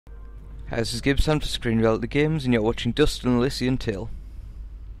Hi, this is Gibbs, time for Screen Reality Games, and you're watching Dust and Elysian Tail.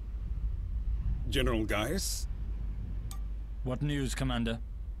 General Gaius? What news, Commander?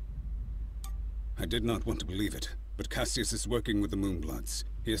 I did not want to believe it, but Cassius is working with the Moonbloods.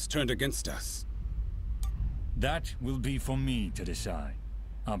 He has turned against us. That will be for me to decide.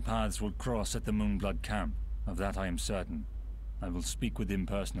 Our paths will cross at the Moonblood camp. Of that I am certain. I will speak with him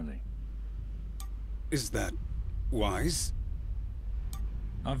personally. Is that wise?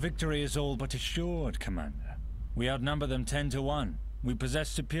 Our victory is all but assured, Commander. We outnumber them 10 to 1. We possess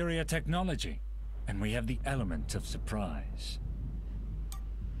superior technology. And we have the element of surprise.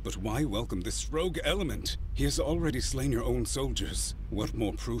 But why welcome this rogue element? He has already slain your own soldiers. What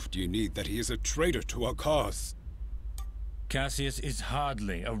more proof do you need that he is a traitor to our cause? Cassius is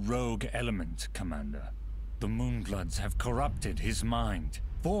hardly a rogue element, Commander. The Moonbloods have corrupted his mind,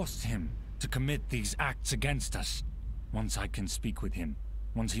 forced him to commit these acts against us. Once I can speak with him,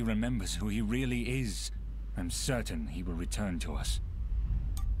 once he remembers who he really is, I'm certain he will return to us.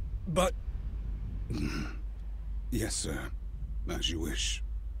 But... Yes, sir. As you wish.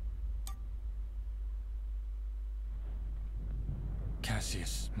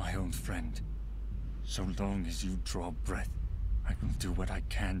 Cassius, my own friend, so long as you draw breath, I will do what I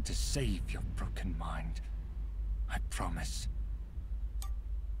can to save your broken mind. I promise.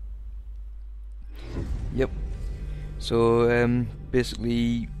 Yep. So,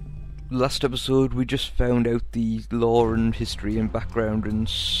 basically, last episode we just found out the lore and history and background and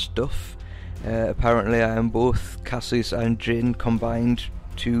stuff. Apparently I am both Cassius and Jin combined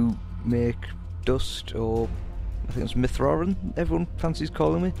to make Dust, or I think it's Mithrarin, everyone fancies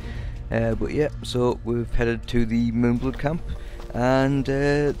calling me. But yeah, so we've headed to the Moonblood camp, and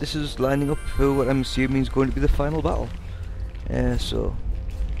this is lining up for what I'm assuming is going to be the final battle. So,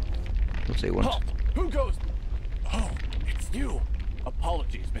 what's it want? Halt! Who goes? Oh, it's you.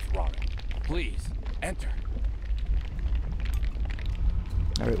 Apologies, Mithrarin. Please, enter.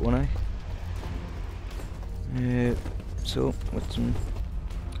 Alright, one eye. So, with some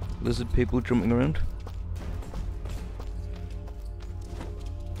lizard people jumping around.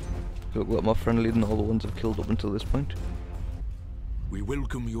 Look a lot more friendly than all the ones I've killed up until this point. We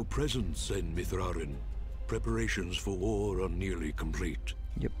welcome your presence, Sen Mithrarin. Preparations for war are nearly complete.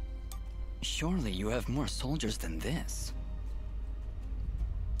 Yep. Surely you have more soldiers than this.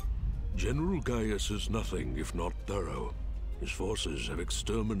 General Gaius is nothing if not thorough. His forces have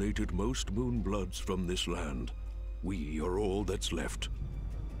exterminated most Moonbloods from this land. We are all that's left.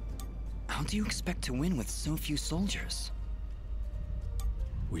 How do you expect to win with so few soldiers?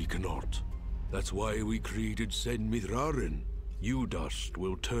 We cannot. That's why we created Sen Mithrarin. You, Dust,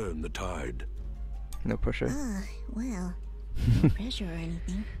 will turn the tide. No pressure. Well, no pressure or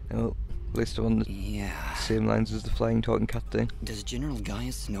anything. Oh, at least I'm on the same lines as the flying talking cat thing. Does General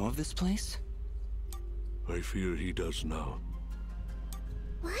Gaius know of this place? I fear he does now.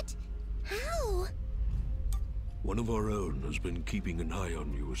 What? How? One of our own has been keeping an eye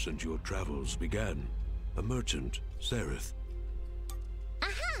on you since your travels began. A merchant, Sereth.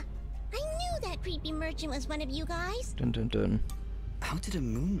 Aha! I knew that creepy merchant was one of you guys. Dun dun dun. How did a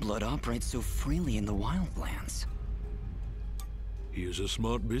Moonblood operate so freely in the wildlands? He is a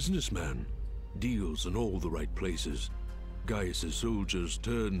smart businessman. Deals in all the right places. Gaius' soldiers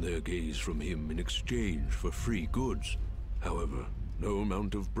turn their gaze from him in exchange for free goods. However, no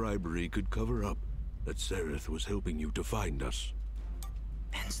amount of bribery could cover up that Sereth was helping you to find us.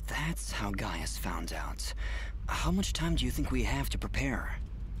 And that's how Gaius found out. How much time do you think we have to prepare?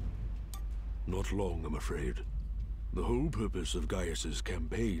 Not long, I'm afraid. The whole purpose of Gaius'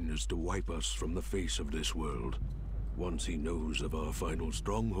 campaign is to wipe us from the face of this world. Once he knows of our final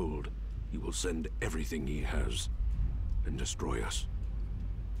stronghold, he will send everything he has and destroy us.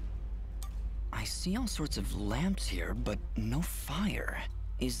 I see all sorts of lamps here, but no fire.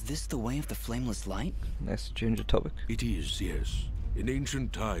 Is this the way of the flameless light? Nice to change the topic. It is, yes. In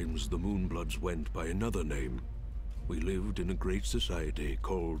ancient times, the Moonbloods went by another name. We lived in a great society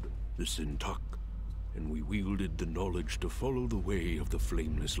called the Sintuck, and we wielded the knowledge to follow the way of the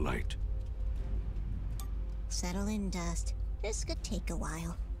flameless light. Settle in, Dust. This could take a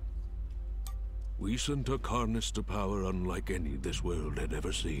while. We Sintuck harnessed a power unlike any this world had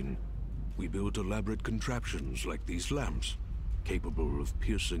ever seen. We built elaborate contraptions like these lamps, capable of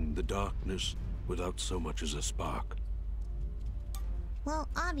piercing the darkness without so much as a spark. Well,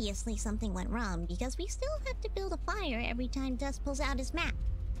 obviously something went wrong, because we still have to build a fire every time Dust pulls out his map.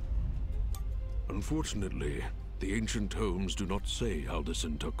 Unfortunately, the ancient tomes do not say how the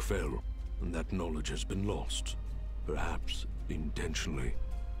Sintuck fell, and that knowledge has been lost. Perhaps intentionally.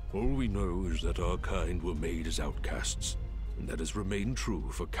 All we know is that our kind were made as outcasts, and that has remained true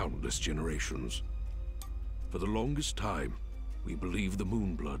for countless generations. For the longest time, we believed the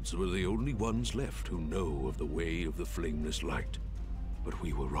Moonbloods were the only ones left who know of the way of the flameless light. But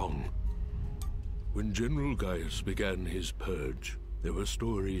we were wrong. When General Gaius began his purge, there were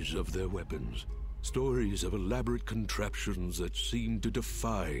stories of their weapons. Stories of elaborate contraptions that seemed to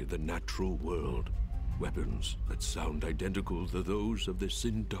defy the natural world. Weapons that sound identical to those of the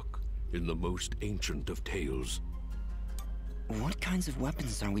Sinduk in the most ancient of tales. What kinds of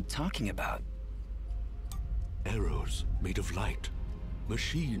weapons are we talking about? Arrows made of light.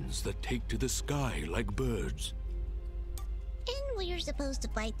 Machines that take to the sky like birds. And we're supposed to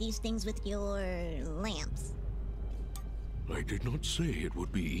fight these things with your lamps. I did not say it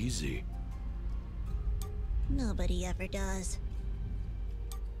would be easy. Nobody ever does.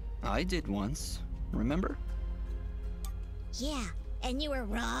 I did once, remember? Yeah, and you were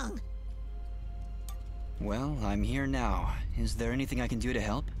wrong. Well, I'm here now. Is there anything I can do to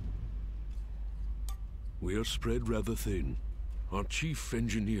help? We are spread rather thin. Our chief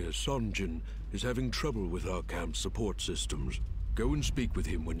engineer, Sanjin, is having trouble with our camp's support systems. Go and speak with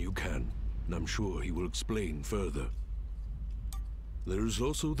him when you can, and I'm sure he will explain further. There is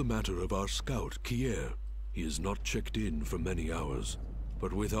also the matter of our scout, Kier. He has not checked in for many hours,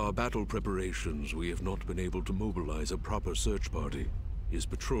 but with our battle preparations, we have not been able to mobilize a proper search party. His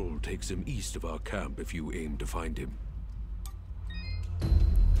patrol takes him east of our camp if you aim to find him.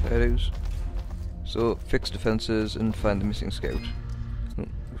 Fair dues. So, fix defenses and find the missing scout.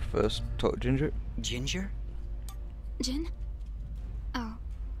 First, talk to Ginger. Ginger? Jin? Oh,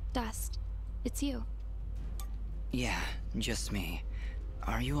 Dust. It's you. Yeah, just me.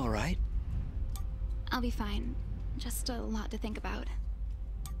 Are you alright? I'll be fine. Just a lot to think about.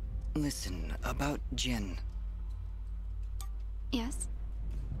 Listen, about Jin. Yes?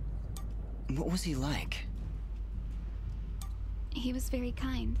 What was he like? He was very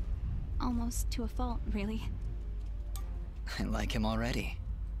kind. Almost to a fault, really. I like him already.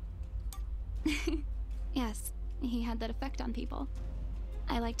 Yes, he had that effect on people.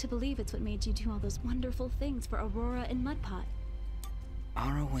 I like to believe it's what made you do all those wonderful things for Aurora and Mudpot.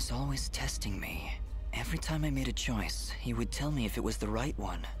 Ahrah was always testing me. Every time I made a choice, he would tell me if it was the right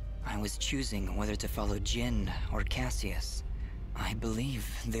one. I was choosing whether to follow Jin or Cassius. I believe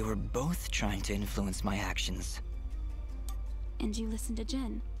they were both trying to influence my actions. And you listened to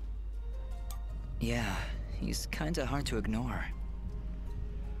Jin. Yeah, he's kinda hard to ignore.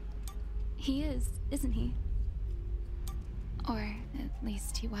 He is, isn't he? Or at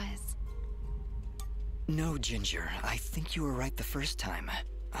least he was. No, Ginger, I think you were right the first time.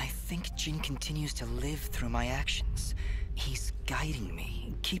 I think Jin continues to live through my actions. He's guiding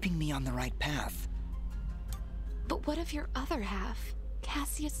me, keeping me on the right path. But what of your other half?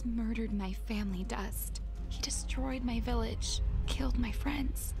 Cassius murdered my family, Dust. He destroyed my village, killed my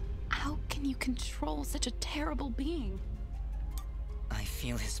friends. How can you control such a terrible being? I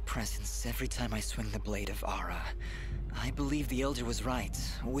feel his presence every time I swing the Blade of Ahrah. I believe the Elder was right.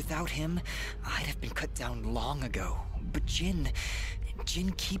 Without him, I'd have been cut down long ago. But Jin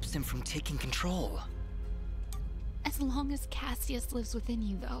keeps him from taking control. As long as Cassius lives within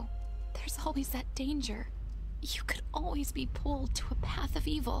you, though, there's always that danger. You could always be pulled to a path of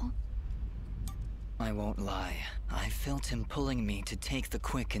evil. I won't lie. I felt him pulling me to take the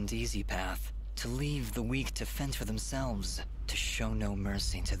quick and easy path, to leave the weak to fend for themselves, to show no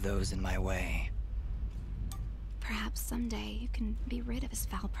mercy to those in my way. Perhaps someday you can be rid of his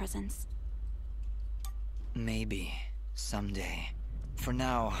foul presence. Maybe. Someday. For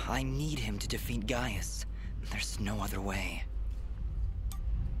now, I need him to defeat Gaius. There's no other way.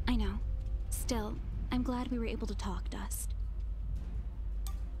 I know. Still, I'm glad we were able to talk, Dust.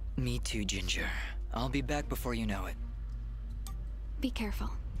 Me too, Ginger. I'll be back before you know it. Be careful.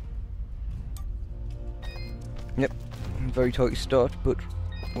 Yep, very tight start, but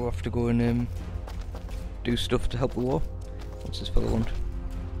we'll have to go and do stuff to help the war. What's this fellow want?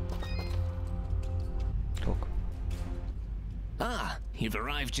 Talk. Ah, you've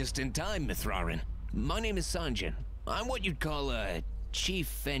arrived just in time, Mithrarin. My name is Sanjin. I'm what you'd call a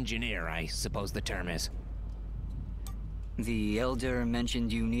chief engineer, I suppose the term is. The Elder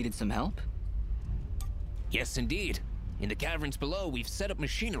mentioned you needed some help? Yes, indeed. In the caverns below, we've set up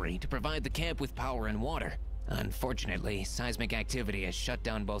machinery to provide the camp with power and water. Unfortunately, seismic activity has shut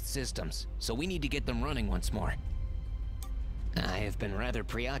down both systems, so we need to get them running once more. I have been rather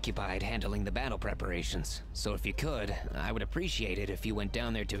preoccupied handling the battle preparations, so if you could, I would appreciate it if you went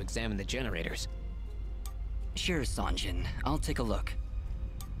down there to examine the generators. Sure, Sanjin. I'll take a look.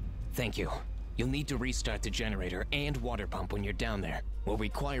 Thank you. You'll need to restart the generator and water pump when you're down there. We'll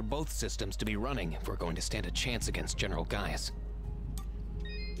require both systems to be running if we're going to stand a chance against General Gaius.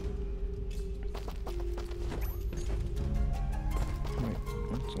 Right,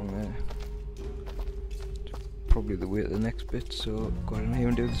 what's on there? Probably the way to the next bit, so go ahead and here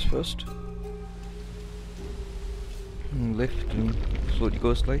and do this first. And lift and float your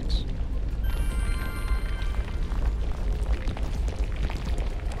ghost lights.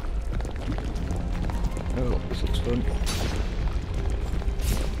 Oh, this looks fun.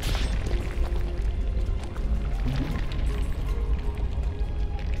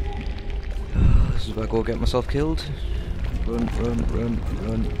 This is where I go get myself killed. Run, run, run,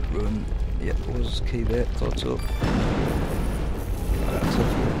 run, run. Yeah, what was the key there? Thought so. That's it.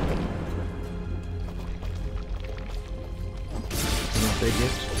 Not dead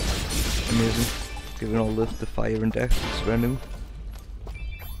yet. Amazing. Given all the fire and death surrounding him.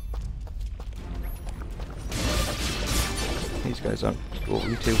 These guys aren't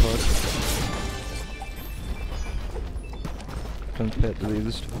overly too hard. Compared to the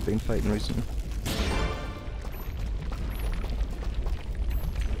other stuff I've been fighting recently.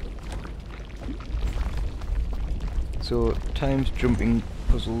 So, timed jumping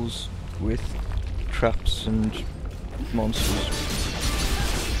puzzles with traps and monsters.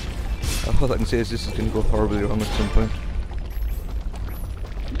 All I can say is this is going to go horribly wrong at some point.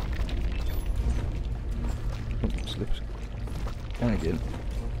 Oh, slipped. And again.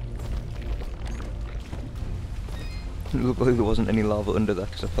 Luckily there wasn't any lava under that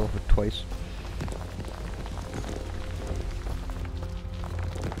because I fell off it twice.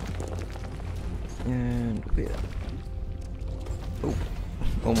 And yeah. Oh,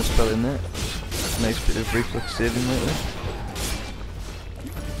 almost fell in there. Nice bit of reflex saving right there.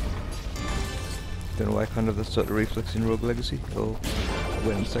 Don't know why I can't have that sort of reflex in Rogue Legacy, or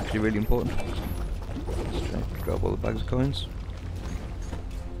when it's actually really important. Let's try and grab all the bags of coins.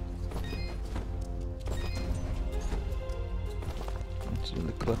 It's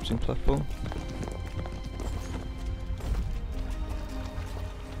the collapsing platform.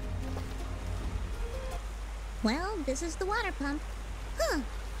 Well, this is the water pump. Huh,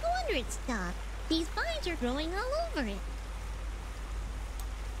 no wonder it stopped. These vines are growing all over it.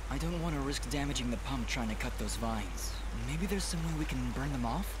 I don't want to risk damaging the pump trying to cut those vines. Maybe there's some way we can burn them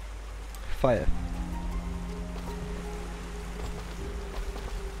off? Fire.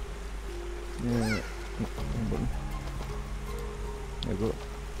 Yeah. Button. There we go.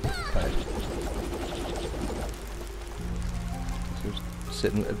 Fire. So just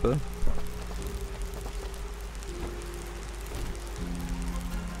sit and let it burn.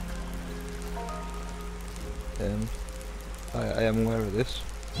 I am aware of this.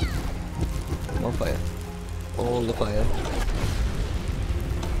 More fire. All the fire.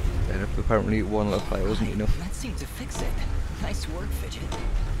 And apparently one of the fire wasn't enough. That seemed to fix it. Nice work, Fidget.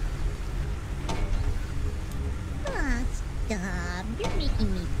 Ah, stop. You're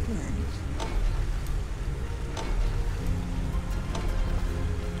making me blush.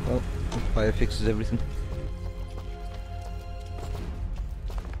 Well, fire fixes everything.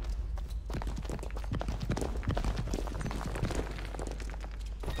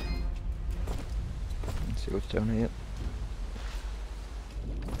 Let's see what's down here.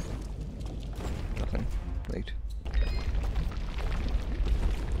 Nothing. Right.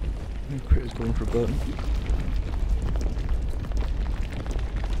 Critter's going for a button.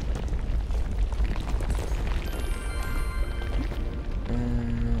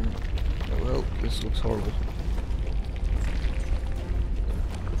 Well, this looks horrible.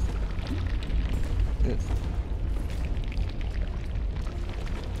 Yeah.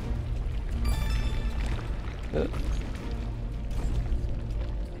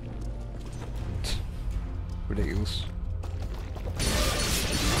 Ridiculous.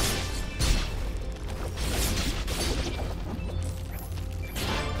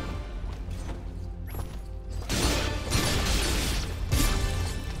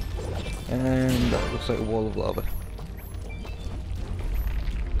 And that looks like a wall of lava.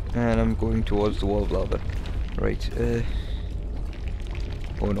 And I'm going towards the wall of lava. Right,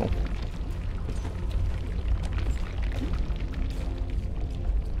 oh no.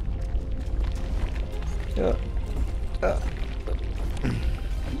 Yeah.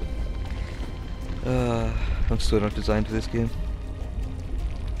 I'm still not designed for this game.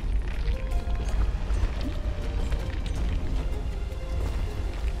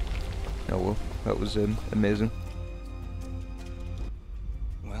 Oh well, that was amazing.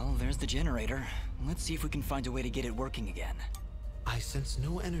 Well, there's the generator. Let's see if we can find a way to get it working again. I sense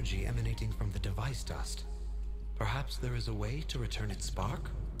no energy emanating from the device dust. Perhaps there is a way to return its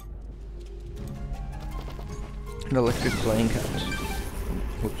spark? An electric flying cat.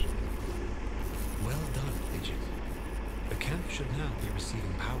 Whoops. Well done, Fidget. The camp should now be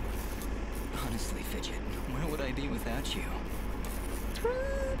receiving power. Honestly, Fidget, where would I be without you?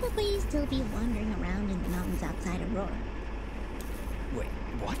 Probably still be wandering around in the mountains outside Aurora. Wait,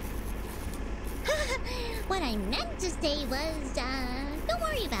 what? What I meant to say was, don't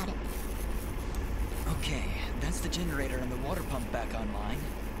worry about it. Okay, that's the generator and the water pump back online.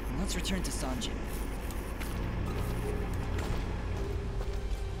 Let's return to Sanjin.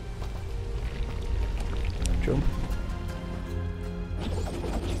 Jump.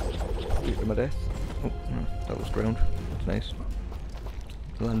 Beat him to death. Oh, no, that was ground. That's nice.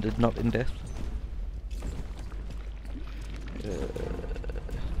 Landed not in death.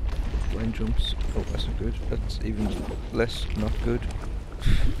 Blind jumps. Oh, that's not good. That's even less not good.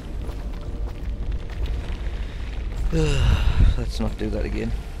 Let's not do that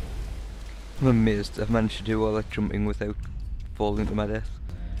again. I'm amazed I've managed to do all that jumping without falling to my death.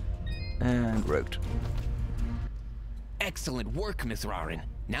 And we're out. Excellent work, Mithrarin.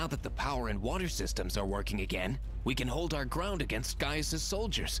 Now that the power and water systems are working again, we can hold our ground against Gaius'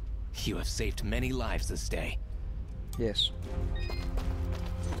 soldiers. You have saved many lives this day. Yes.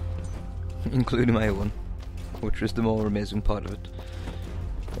 Including my own, which was the more amazing part of it.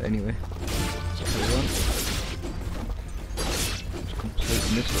 But anyway, let's carry on. Just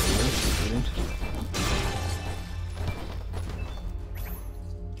completely missed it. Brilliant.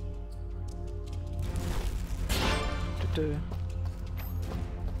 Ta-da.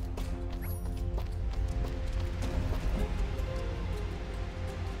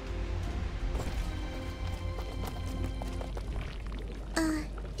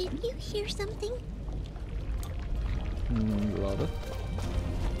 Did you hear something? Rather.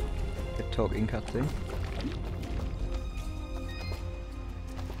 A talking cat thing.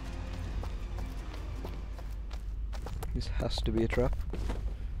 This has to be a trap.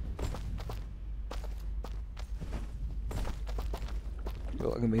 Not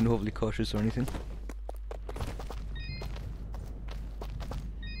like I'm being overly cautious or anything.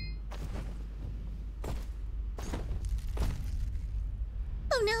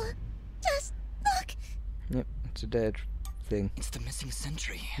 Oh no! Just look! Yep, it's a dead thing. It's the missing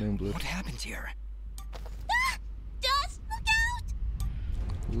sentry. Moonblood. What happened here? Ah! Just look out!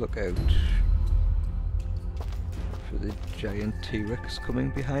 Look out for the giant T-Rex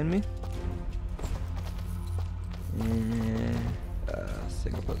coming behind me.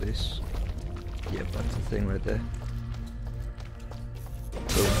 Think about this. Yep, that's the thing right there.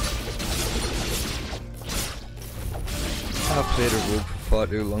 Boom. I've played a rogue for far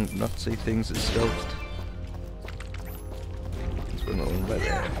too long to not see things as stealthed. There's another one right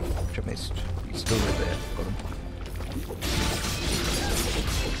there, which I missed. He's still right there. Got him.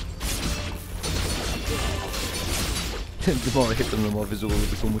 The more I hit them, the more visible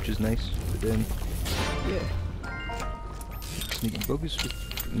they become, which is nice. But then, yeah. Sneaky buggers with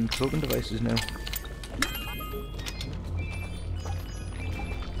cloaking devices now.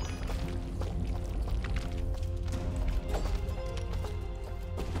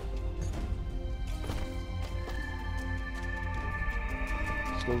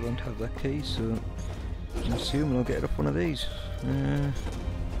 Still don't have that key, so I'm assuming I'll get it off one of these.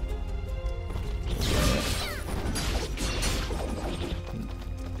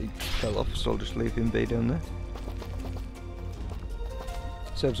 He fell off, so I'll just leave him be down there.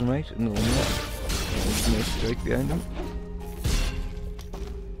 Serves him right, another one there. Nice strike behind him.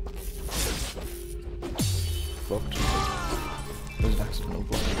 Blocked. There's an accidental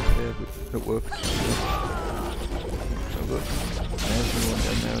block there, but it worked. So good. There's another one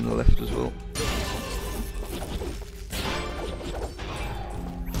down there on the left as well.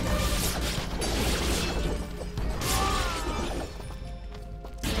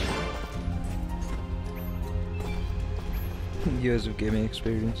 Years of gaming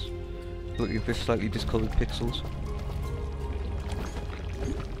experience, looking for slightly discoloured pixels.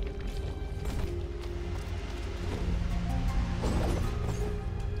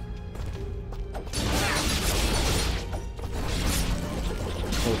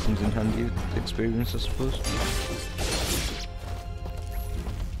 All comes in handy with experience, I suppose.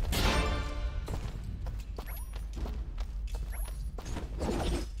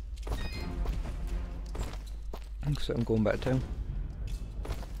 So I'm going back to town.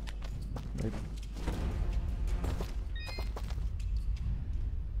 Maybe.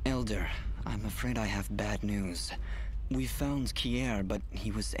 Elder, I'm afraid I have bad news. We found Kier, but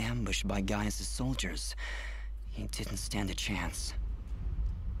he was ambushed by Gaius' soldiers. He didn't stand a chance.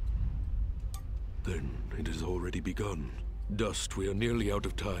 Then it has already begun. Dust, we are nearly out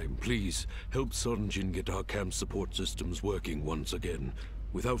of time. Please, help Sanjin get our camp support systems working once again.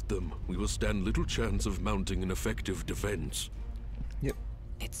 Without them, we will stand little chance of mounting an effective defense. Yep.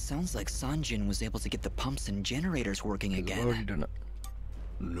 It sounds like Sanjin was able to get the pumps and generators working I've again. already done it.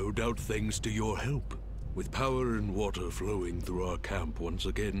 No doubt thanks to your help. With power and water flowing through our camp once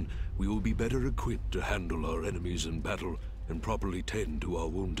again, we will be better equipped to handle our enemies in battle and properly tend to our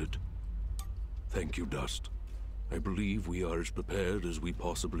wounded. Thank you, Dust. I believe we are as prepared as we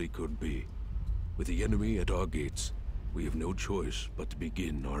possibly could be. With the enemy at our gates, we have no choice but to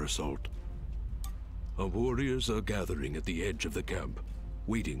begin our assault. Our warriors are gathering at the edge of the camp,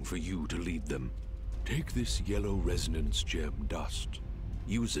 waiting for you to lead them. Take this yellow resonance gem, Dust.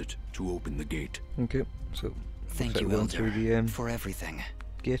 Use it to open the gate. Okay, so Thank you, going Elder, through the for everything.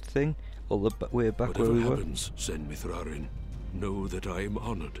 gate thing, all the way back Whatever where we were. happens, Sen Mithrarin, know that I am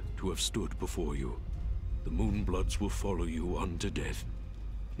honored to have stood before you. The Moonbloods will follow you unto death.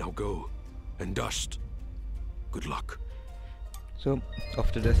 Now go, and Dust. Good luck. So,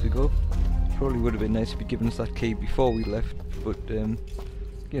 off to death we go. Probably would have been nice if you'd given us that key before we left, but, you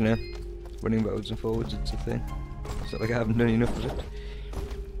know, running backwards and forwards, it's a thing. It's not like I haven't done enough of it.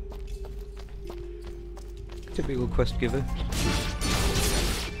 Typical quest giver.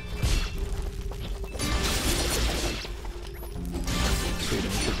 So, you know,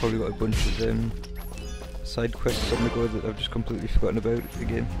 I've probably got a bunch of, side quests on the go that I've just completely forgotten about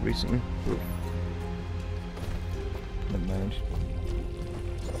again recently, but never mind.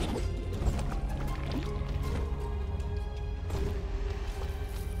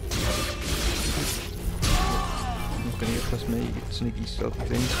 I'm not gonna get past me, you get sneaky stealthy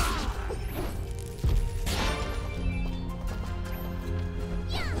things.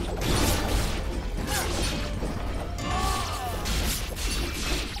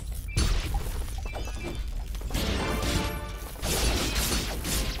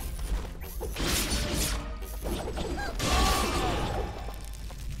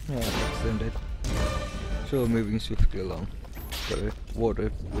 So moving swiftly along. Got a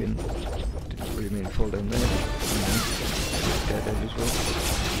water win. Didn't really mean to fall down there. And dead end as well.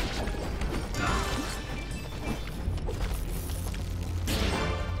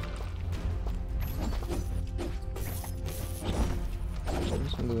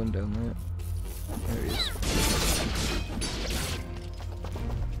 There's another one down there. There he is.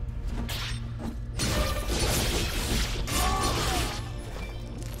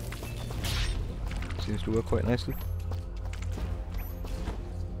 Seems to work quite nicely.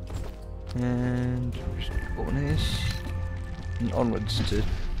 And just open this. And onwards to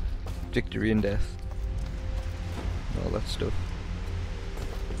victory and death. And all that stuff.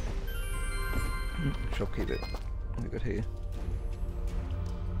 Shopkeeper. What have we got here?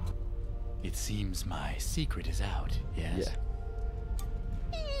 It seems my secret is out, yes?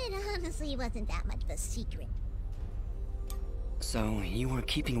 Yeah. It honestly wasn't that much of a secret. So, you were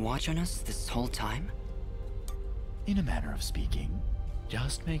keeping watch on us this whole time? In a manner of speaking,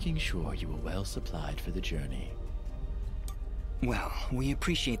 just making sure you were well supplied for the journey. Well, we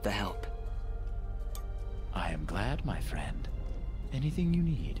appreciate the help. I am glad, my friend. Anything you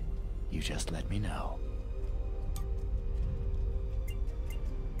need, you just let me know.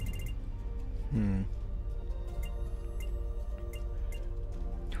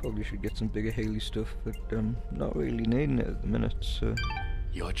 Probably should get some bigger Haley stuff, but not really needing it at the minute, so...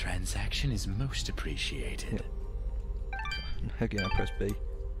 Your transaction is most appreciated. Yep. Again, I press B.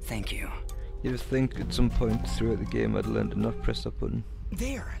 Thank you. You'd think at some point throughout the game I'd learn to not press that button.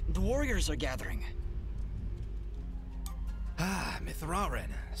 There! The warriors are gathering! Ah, Mithrarin.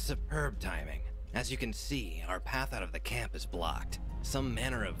 Superb timing. As you can see, our path out of the camp is blocked. Some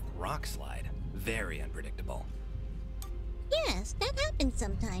manner of rock slide. Very unpredictable. Yes, that happens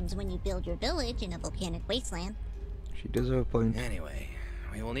sometimes when you build your village in a volcanic wasteland. She does have a point. Anyway,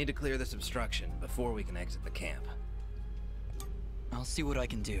 we will need to clear this obstruction before we can exit the camp. I'll see what I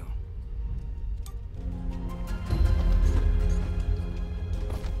can do.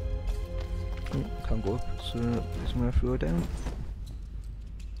 Can't go up, so this might have to go down.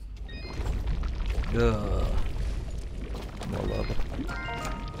 More lava.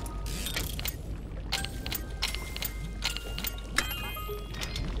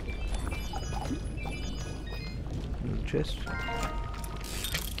 Another chest.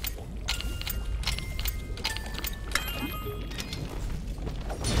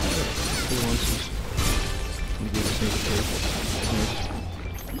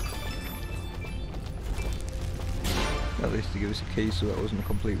 At least to give us a key, so that wasn't a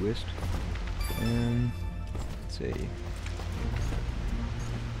complete waste. Let's see.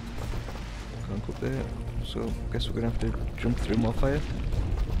 Can't go up there, so guess we're gonna have to jump through more fire.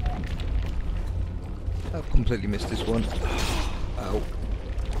 I've completely missed this one. Ow.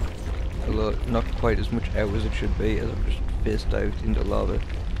 although not quite as much out as it should be, as I've just face dived into lava,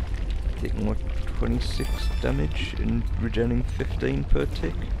 taking what, 26 damage and regenerating 15 per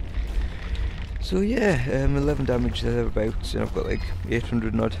tick. So yeah, 11 damage thereabouts, and I've got like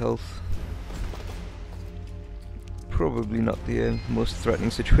 800 odd health. Probably not the most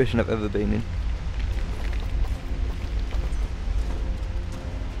threatening situation I've ever been in.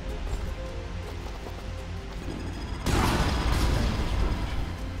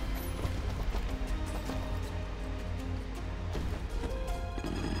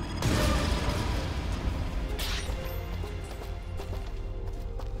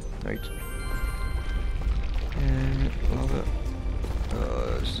 Right. Lava.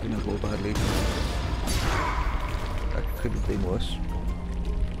 Oh, this is gonna go badly. That could have been worse.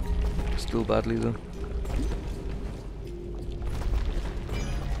 Still badly though.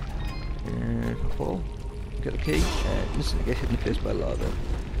 Fall. Get the key. Instantly get hit in the face by lava.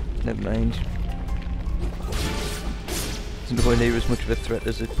 Never mind. It's nowhere near as much of a threat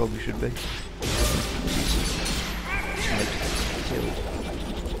as it probably should be. Right. Killed.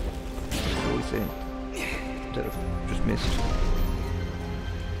 Thing. That I've just missed.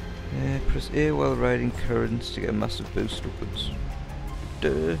 Press A while riding currents to get a massive boost upwards.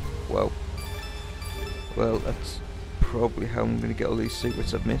 Duh. Wow. Well, that's probably how I'm going to get all these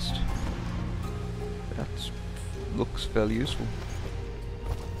secrets I've missed. That looks fairly useful.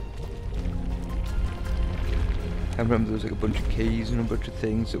 I remember there was like a bunch of keys and a bunch of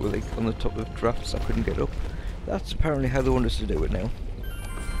things that were like on the top of drafts I couldn't get up. That's apparently how they want us to do it now.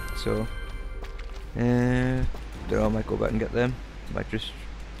 So don't know, I might go back and get them. Might just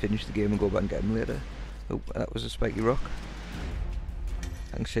finish the game and go back and get them later. Oh, that was a spiky rock.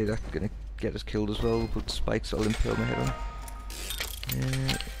 I can see that's gonna get us killed as well. Put spikes I'll impale my head on.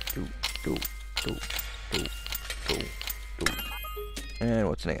 Go. And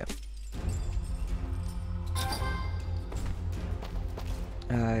what's in here?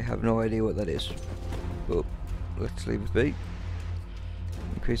 I have no idea what that is. But let's leave it be.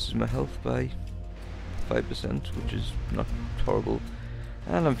 Increases my health by 5%, which is not horrible,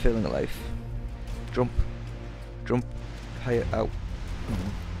 and I'm feeling alive. Jump, higher out.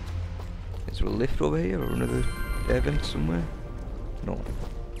 Is there a lift over here or another air vent somewhere? No.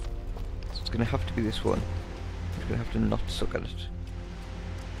 So it's gonna have to be this one. I'm gonna have to not suck at it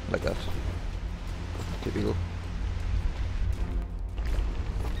like that. Typical.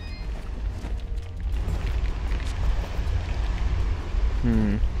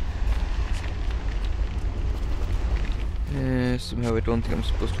 Somehow I don't think I'm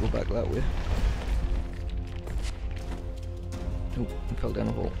supposed to go back that way. Oh, I fell down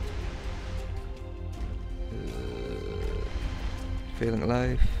a hole. Feeling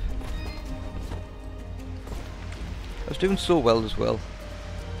alive. I was doing so well as well.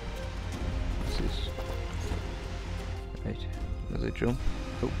 What's this? Right, another jump.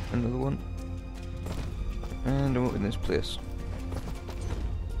 Oh, another one. And I'm up in this place.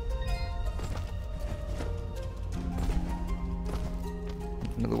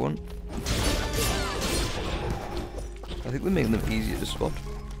 Another one. I think we're making them easier to spot.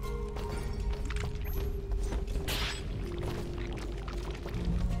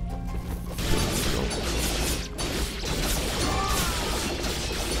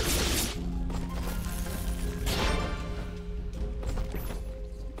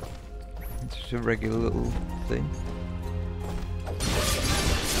 It's just a regular little thing.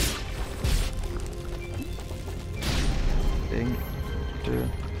 Thing.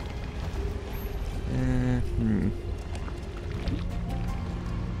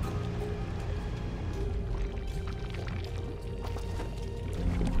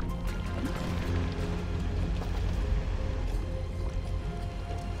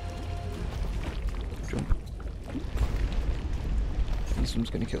 Jump. This one's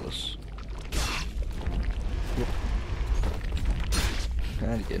gonna kill us. Yep.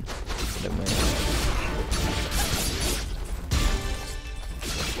 And again. Never mind.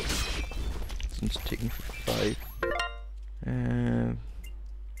 It's taking 5.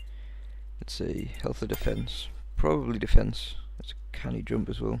 Let's see, health or defense. Probably defense. That's a canny jump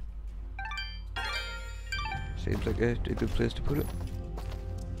as well. Seems like a good place to put it.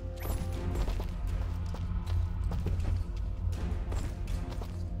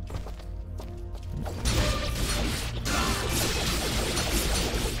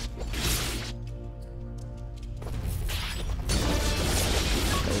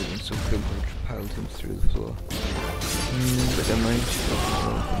 So cool, I piled him through the floor. But never mind.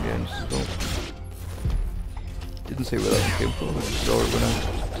 Didn't see where that one came from, I just saw it when I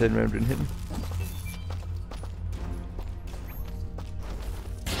turned around and hit him.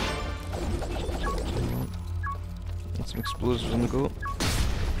 explosives on the go.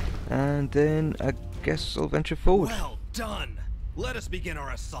 And then I guess I'll venture forward. Well done! Let us begin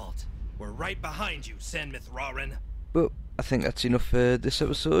our assault. We're right behind you, San Mithrarin. But I think that's enough for this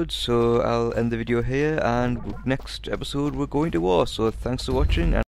episode, so I'll end the video here, and next episode we're going to war, so thanks for watching. And